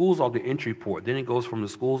 The schools are the entry port. Then it goes from the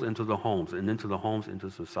schools into the homes, and then to the homes into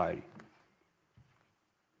society.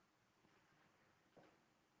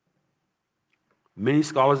 Many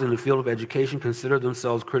scholars in the field of education consider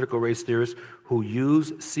themselves critical race theorists who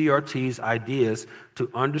use CRT's ideas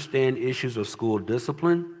to understand issues of school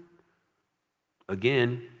discipline.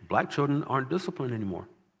 Again, black children aren't disciplined anymore.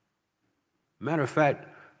 Matter of fact,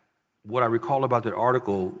 what I recall about that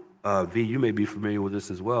article, V, you may be familiar with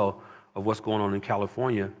this as well, of what's going on in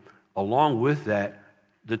California. Along with that,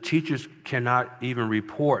 the teachers cannot even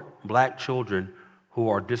report black children who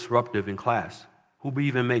are disruptive in class, who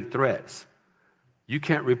even make threats. You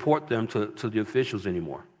can't report them to the officials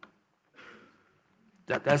anymore.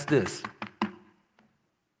 That's this.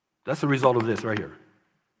 That's the result of this right here.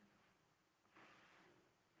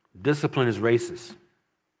 Discipline is racist.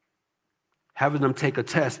 Having them take a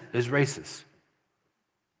test is racist.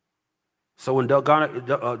 So when Delgado and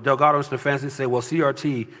Stefancic say, well,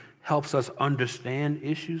 CRT helps us understand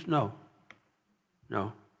issues, no.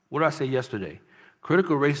 What did I say yesterday?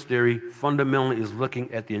 Critical race theory fundamentally is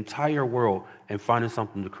looking at the entire world and finding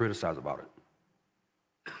something to criticize about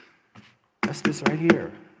it. That's this right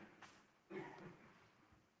here.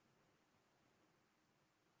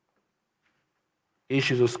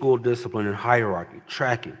 Issues of school discipline and hierarchy,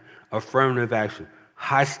 tracking, affirmative action,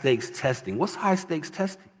 high-stakes testing. What's high-stakes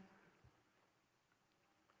testing?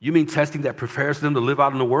 You mean testing that prepares them to live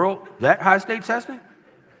out in the world? That high-stakes testing?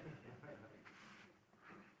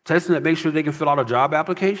 Testing that makes sure they can fill out a job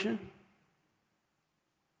application?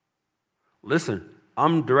 Listen,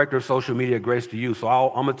 I'm director of social media at Grace to You, so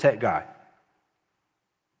I'm a tech guy.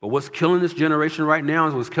 But what's killing this generation right now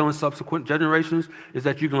is what's killing subsequent generations is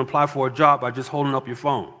that you can apply for a job by just holding up your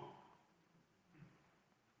phone.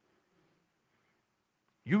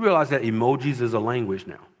 You realize that emojis is a language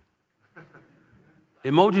now.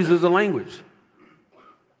 Emojis is a language.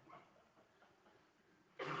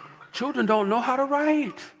 Children don't know how to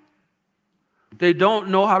write. They don't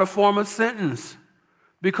know how to form a sentence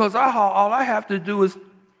because all I have to do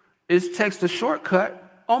is text a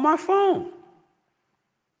shortcut on my phone.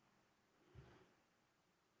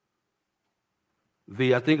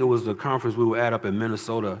 V, I think it was the conference we were at up in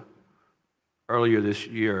Minnesota earlier this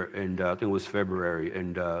year, and I think it was February,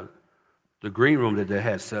 and the green room that they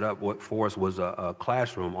had set up for us was a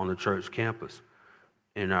classroom on the church campus.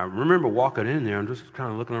 And I remember walking in there and just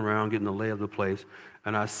kind of looking around, getting the lay of the place,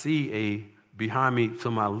 and I see behind me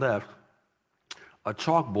to my left, a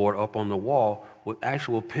chalkboard up on the wall with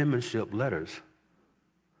actual penmanship letters.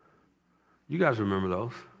 You guys remember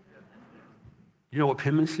those? You know what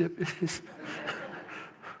penmanship is?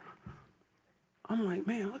 I'm like,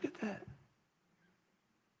 man, look at that.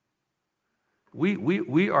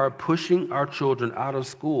 We are pushing our children out of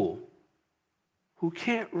school who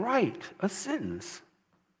can't write a sentence.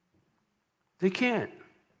 They can't.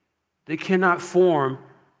 They cannot form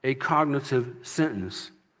a cognitive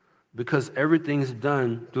sentence because everything's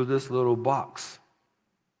done through this little box.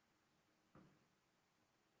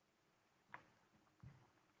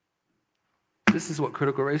 This is what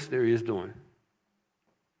critical race theory is doing.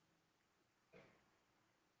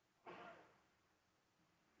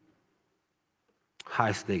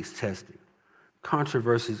 High-stakes testing,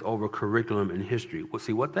 controversies over curriculum and history. Well,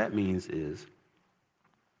 see, what that means is,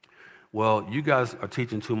 well, you guys are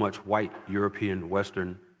teaching too much white, European,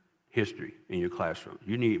 Western history in your classroom.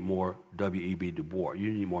 You need more W.E.B. Du Bois.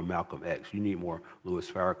 You need more Malcolm X. You need more Louis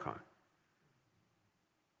Farrakhan.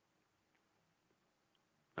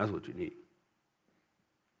 That's what you need.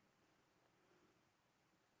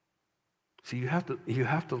 So you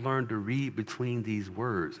have to learn to read between these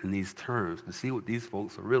words and these terms to see what these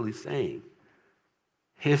folks are really saying.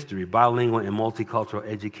 History, bilingual and multicultural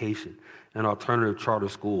education, and alternative charter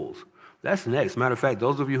schools. That's next. Matter of fact,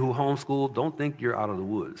 those of you who homeschool, don't think you're out of the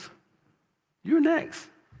woods. You're next.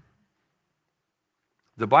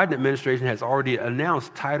 The Biden administration has already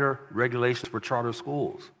announced tighter regulations for charter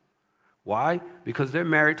schools. Why? Because they're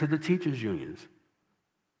married to the teachers' unions.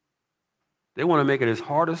 They want to make it as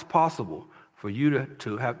hard as possible for you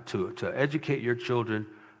to educate your children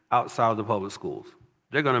outside of the public schools.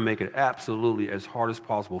 They're going to make it absolutely as hard as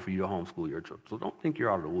possible for you to homeschool your children. So don't think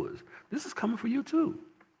you're out of the woods. This is coming for you too.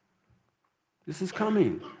 This is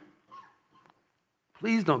coming.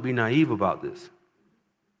 Please don't be naive about this.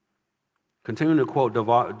 Continuing to quote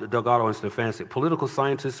Delgado and Stefanczyk, political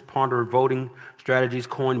scientists ponder voting strategies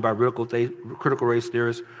coined by critical race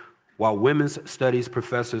theorists, while women's studies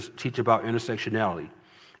professors teach about intersectionality.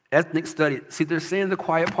 Ethnic studies, see, they're saying the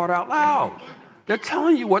quiet part out loud. They're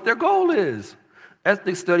telling you what their goal is.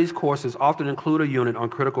 Ethnic studies courses often include a unit on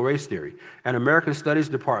critical race theory, and American studies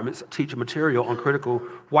departments teach material on critical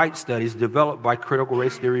white studies developed by critical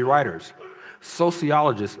race theory writers.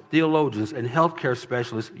 Sociologists, theologians, and healthcare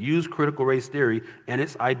specialists use critical race theory and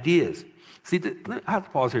its ideas. See, I have to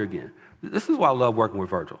pause here again. This is why I love working with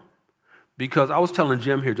Virgil. Because I was telling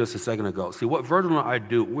Jim here just a second ago, see, what Virgil and I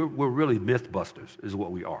do, we're really myth busters, is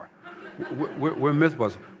what we are. We're myth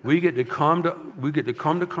busters. We get to come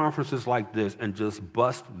to conferences like this and just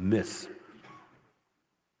bust myths.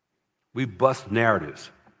 We bust narratives.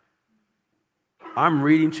 I'm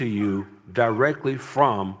reading to you directly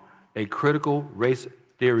from a critical race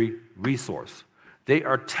theory resource. They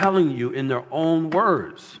are telling you in their own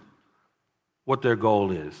words what their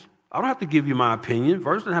goal is. I don't have to give you my opinion.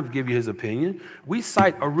 Virgil doesn't have to give you his opinion. We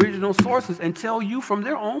cite original sources and tell you from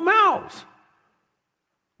their own mouths.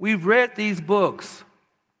 We've read these books.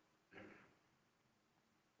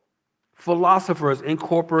 Philosophers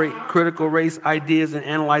incorporate critical race ideas in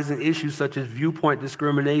analyzing issues such as viewpoint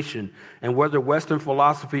discrimination and whether Western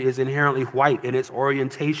philosophy is inherently white in its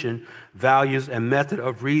orientation, values, and method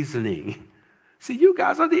of reasoning. See, you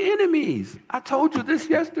guys are the enemies. I told you this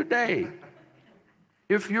yesterday.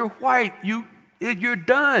 If you're white, you're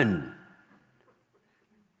done.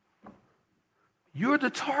 You're the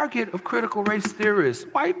target of critical race theorists,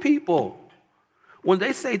 white people. When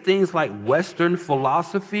they say things like Western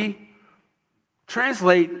philosophy,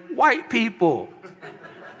 translate white people.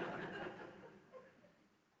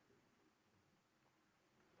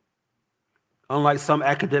 Unlike some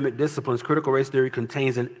academic disciplines, critical race theory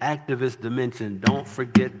contains an activist dimension. Don't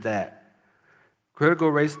forget that.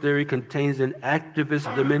 Critical race theory contains an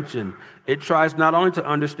activist dimension. It tries not only to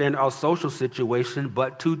understand our social situation,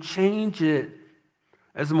 but to change it.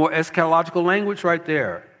 There's more eschatological language right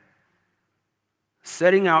there.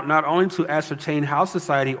 Setting out not only to ascertain how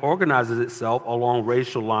society organizes itself along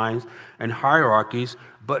racial lines and hierarchies,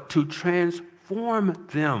 but to transform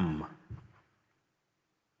them.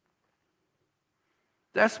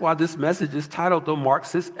 That's why this message is titled The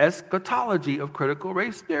Marxist Eschatology of Critical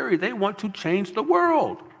Race Theory. They want to change the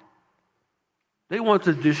world. They want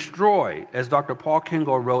to destroy, as Dr. Paul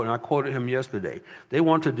Kingo wrote, and I quoted him yesterday, they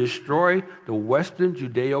want to destroy the Western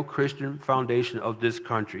Judeo-Christian foundation of this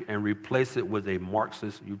country and replace it with a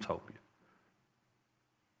Marxist utopia.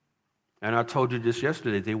 And I told you this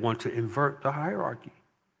yesterday, they want to invert the hierarchy.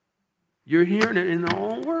 You're hearing it in their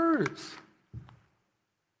own words.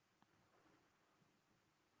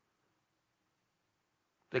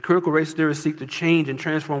 That critical race theorists seek to change and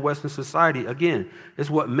transform Western society. Again, it's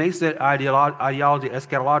what makes that ideology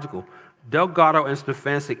eschatological. Delgado and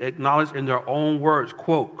Stefancic acknowledge in their own words,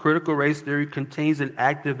 quote, critical race theory contains an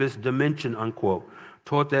activist dimension, unquote,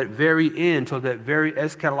 toward that very end, toward that very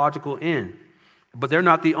eschatological end. But they're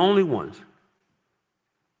not the only ones.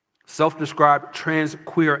 Self-described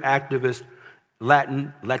trans-queer activist,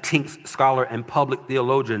 Latinx scholar, and public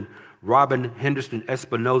theologian Robin Henderson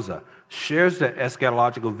Espinoza shares that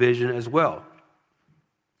eschatological vision as well.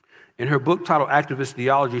 In her book titled Activist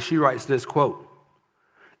Theology, she writes this, quote,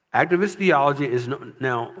 activist theology is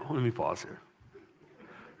now, let me pause here.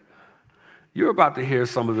 You're about to hear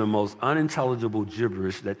some of the most unintelligible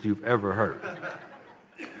gibberish that you've ever heard.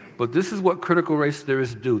 But this is what critical race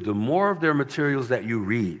theorists do. The more of their materials that you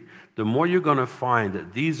read, the more you're going to find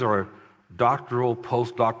that these are doctoral,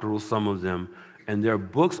 postdoctoral, some of them, and their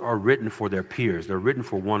books are written for their peers. They're written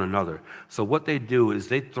for one another. So what they do is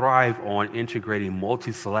they thrive on integrating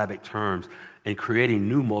multisyllabic terms and creating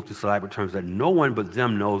new multisyllabic terms that no one but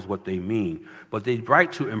them knows what they mean. But they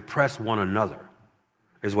write to impress one another,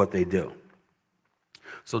 is what they do.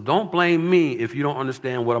 So don't blame me if you don't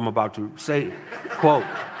understand what I'm about to say. Quote,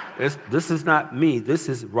 this is not me. This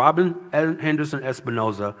is Robin Henderson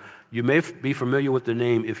Espinoza. You may be familiar with the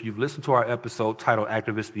name if you've listened to our episode titled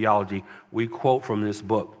Activist Theology. We quote from this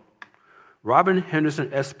book. Robin Henderson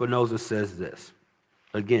Espinoza says this.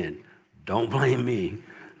 Again, don't blame me,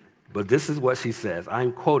 but this is what she says.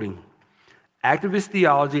 I'm quoting, activist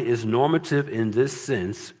theology is normative in this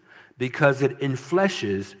sense because it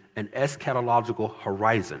enfleshes an eschatological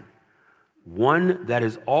horizon, one that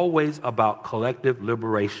is always about collective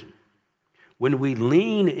liberation. When we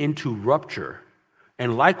lean into rupture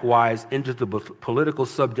and likewise into the political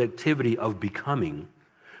subjectivity of becoming,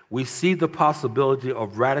 we see the possibility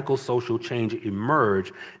of radical social change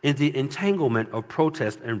emerge in the entanglement of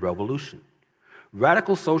protest and revolution.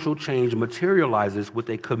 Radical social change materializes with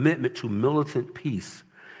a commitment to militant peace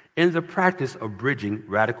in the practice of bridging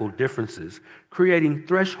radical differences, creating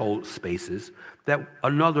threshold spaces that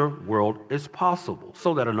another world is possible,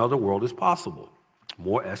 so that another world is possible.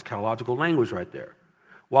 More eschatological language right there.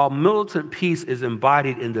 While militant peace is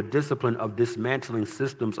embodied in the discipline of dismantling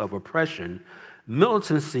systems of oppression,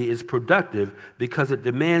 militancy is productive because it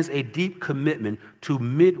demands a deep commitment to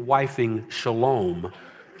midwifing shalom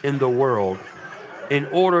in the world in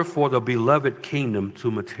order for the beloved kingdom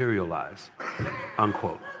to materialize,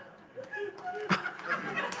 unquote.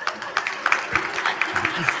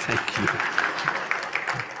 Thank you.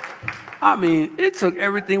 I mean, it took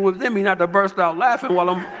everything within me not to burst out laughing while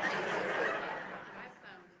I'm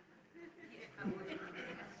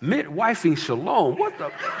midwifing shalom. What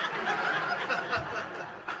the?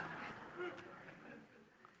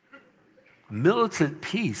 Militant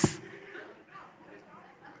peace.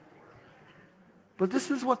 But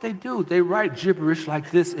this is what they do. They write gibberish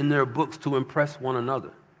like this in their books to impress one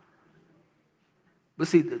another. But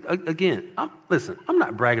see, again, listen, I'm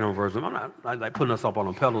not bragging on Virgil. I'm not like putting us up on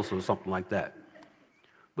a pedestal or something like that.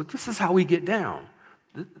 But this is how we get down.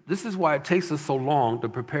 This is why it takes us so long to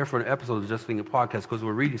prepare for an episode of Just Thinking Podcast, because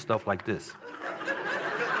we're reading stuff like this.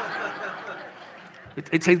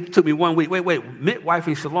 It took me 1 week. Wait,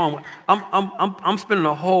 midwifing shalom. I'm spending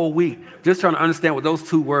a whole week just trying to understand what those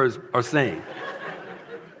two words are saying.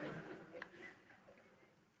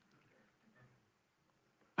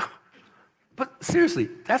 But seriously,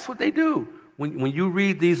 that's what they do. When you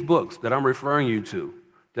read these books that I'm referring you to,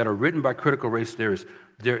 that are written by critical race theorists,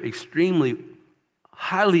 they're extremely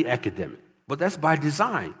highly academic, but that's by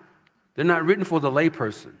design. They're not written for the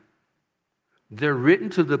layperson. They're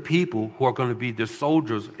written to the people who are going to be the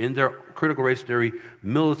soldiers in their critical race theory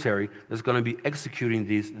military that's going to be executing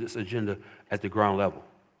this agenda at the ground level.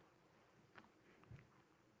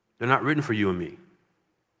 They're not written for you and me.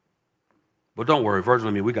 But don't worry, Virgil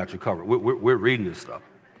and me, we got you covered. We're reading this stuff.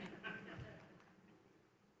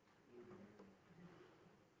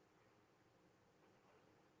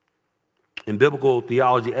 In biblical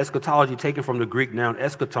theology, eschatology, taken from the Greek noun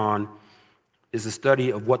eschaton, is the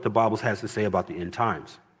study of what the Bible has to say about the end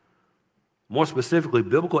times. More specifically,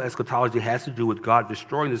 biblical eschatology has to do with God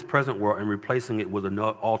destroying this present world and replacing it with an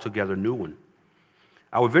altogether new one.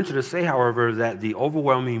 I would venture to say, however, that the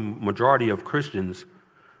overwhelming majority of Christians,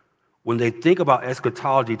 when they think about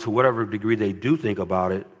eschatology, to whatever degree they do think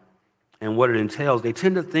about it and what it entails, they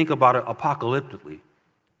tend to think about it apocalyptically.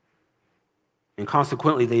 And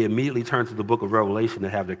consequently, they immediately turn to the book of Revelation to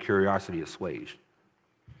have their curiosity assuaged.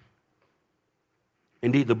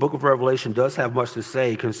 Indeed, the book of Revelation does have much to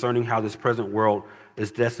say concerning how this present world is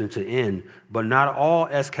destined to end, but not all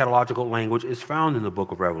eschatological language is found in the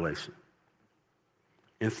book of Revelation.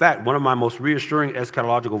 In fact, one of my most reassuring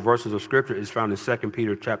eschatological verses of Scripture is found in 2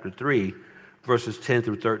 Peter chapter 3, verses 10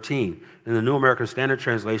 through 13. In the New American Standard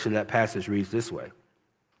Translation, that passage reads this way.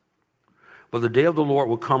 But the day of the Lord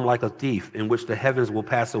will come like a thief, in which the heavens will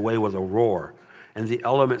pass away with a roar, and the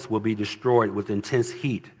elements will be destroyed with intense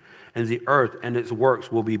heat, and the earth and its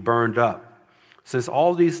works will be burned up. Since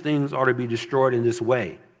all these things are to be destroyed in this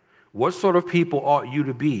way, what sort of people ought you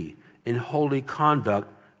to be in holy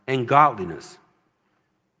conduct and godliness?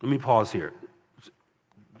 Let me pause here.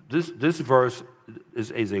 This verse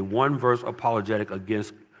is a one-verse apologetic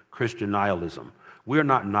against Christian nihilism. We are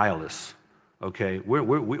not nihilists, okay?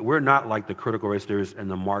 We're not like the critical race theorists and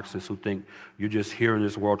the Marxists who think you're just here in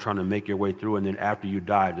this world trying to make your way through, and then after you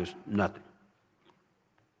die, there's nothing.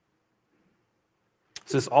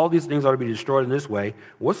 Since all these things are to be destroyed in this way,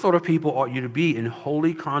 what sort of people ought you to be in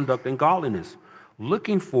holy conduct and godliness,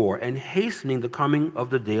 looking for and hastening the coming of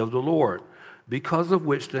the day of the Lord, because of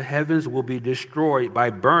which the heavens will be destroyed by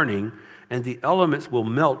burning, and the elements will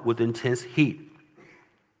melt with intense heat?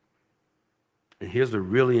 And here's the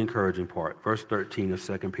really encouraging part, verse 13 of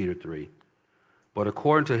 2 Peter 3. But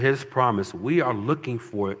according to his promise, we are looking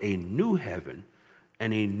for a new heaven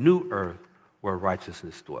and a new earth where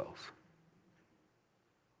righteousness dwells.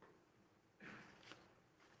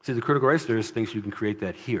 See, the critical race theorist thinks you can create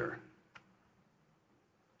that here.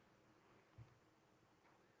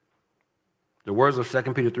 The words of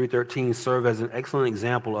 2 Peter 3:13 serve as an excellent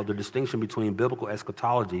example of the distinction between biblical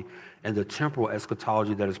eschatology and the temporal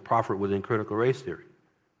eschatology that is proffered within critical race theory.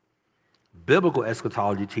 Biblical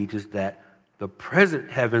eschatology teaches that the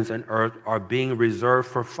present heavens and earth are being reserved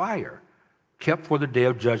for fire, kept for the day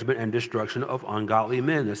of judgment and destruction of ungodly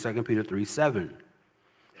men, that's 2 Peter 3:7.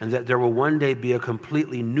 And that there will one day be a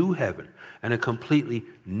completely new heaven and a completely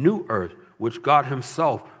new earth, which God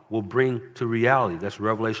himself will bring to reality. That's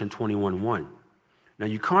Revelation 21:1. Now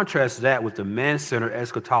you contrast that with the man-centered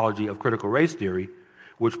eschatology of critical race theory,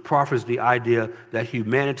 which proffers the idea that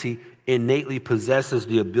humanity innately possesses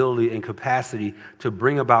the ability and capacity to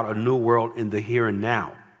bring about a new world in the here and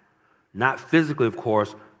now. Not physically, of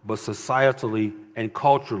course, but societally and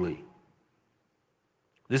culturally.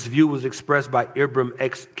 This view was expressed by Ibram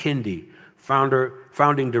X. Kendi,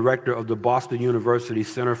 founding director of the Boston University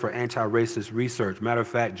Center for Anti-Racist Research. Matter of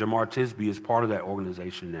fact, Jamar Tisby is part of that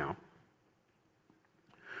organization now.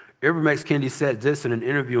 Ibram X. Kendi said this in an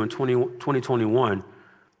interview in 2021.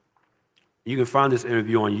 You can find this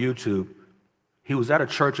interview on YouTube. He was at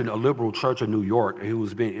a liberal church in New York, and he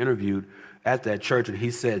was being interviewed at that church, and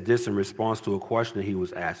he said this in response to a question that he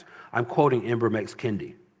was asked. I'm quoting Ibram X.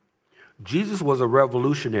 Kendi. Jesus was a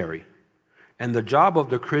revolutionary, and the job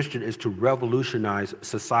of the Christian is to revolutionize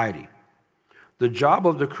society. The job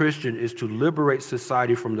of the Christian is to liberate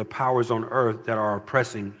society from the powers on earth that are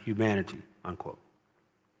oppressing humanity, unquote.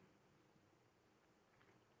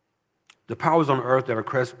 The powers on earth that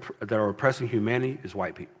are oppressing humanity is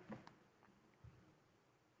white people.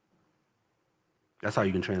 That's how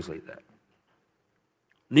you can translate that.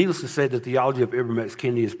 Needless to say, the theology of Ibram X.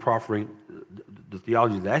 Kendi is proffering, the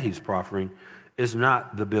theology that he's proffering is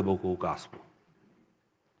not the biblical gospel.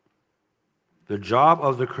 The job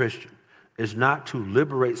of the Christian is not to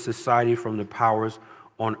liberate society from the powers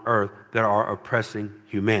on earth that are oppressing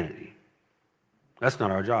humanity. That's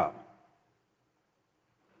not our job.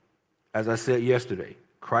 As I said yesterday,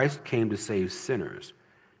 Christ came to save sinners.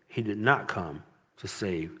 He did not come to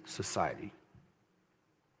save society.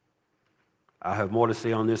 I'll have more to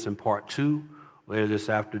say on this in part 2 later this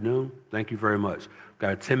afternoon. Thank you very much.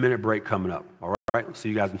 Got a 10-minute break coming up. All right? See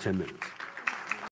you guys in 10 minutes.